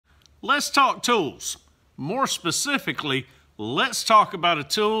Let's talk tools. More specifically, let's talk about a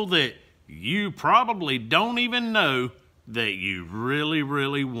tool that you probably don't even know that you really,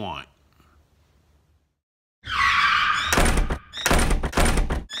 really want.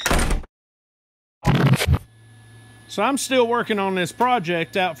 So I'm still working on this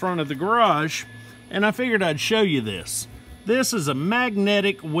project out front of the garage, and I figured I'd show you this. This is a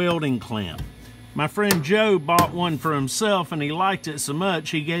magnetic welding clamp. My friend Joe bought one for himself and he liked it so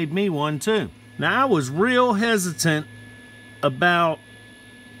much he gave me one too. Now I was real hesitant about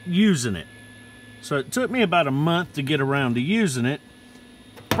using it. So it took me about a month to get around to using it.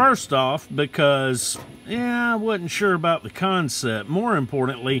 First off, because I wasn't sure about the concept. More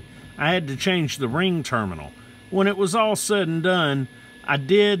importantly, I had to change the ring terminal. When it was all said and done, I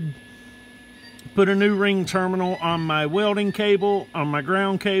did put a new ring terminal on my welding cable, on my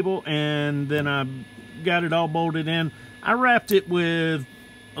ground cable, and then I got it all bolted in. I wrapped it with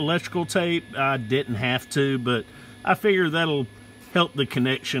electrical tape. I didn't have to, but I figure that'll help the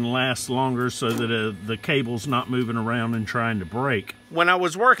connection last longer so that the cable's not moving around and trying to break. When I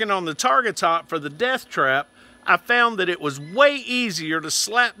was working on the target top for the death trap, I found that it was way easier to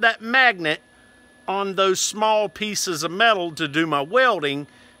slap that magnet on those small pieces of metal to do my welding,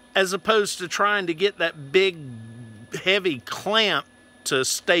 as opposed to trying to get that big heavy clamp to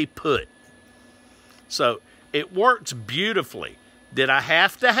stay put. So it works beautifully. Did I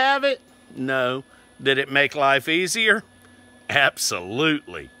have to have it? No. Did it make life easier?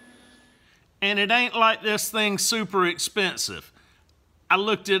 Absolutely. And it ain't like this thing's super expensive. I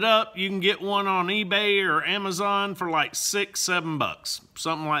looked it up. You can get one on eBay or Amazon for like $6, $7,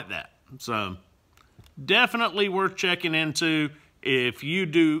 something like that. So definitely worth checking into if you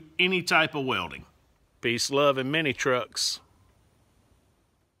do any type of welding. Peace, love, and mini trucks.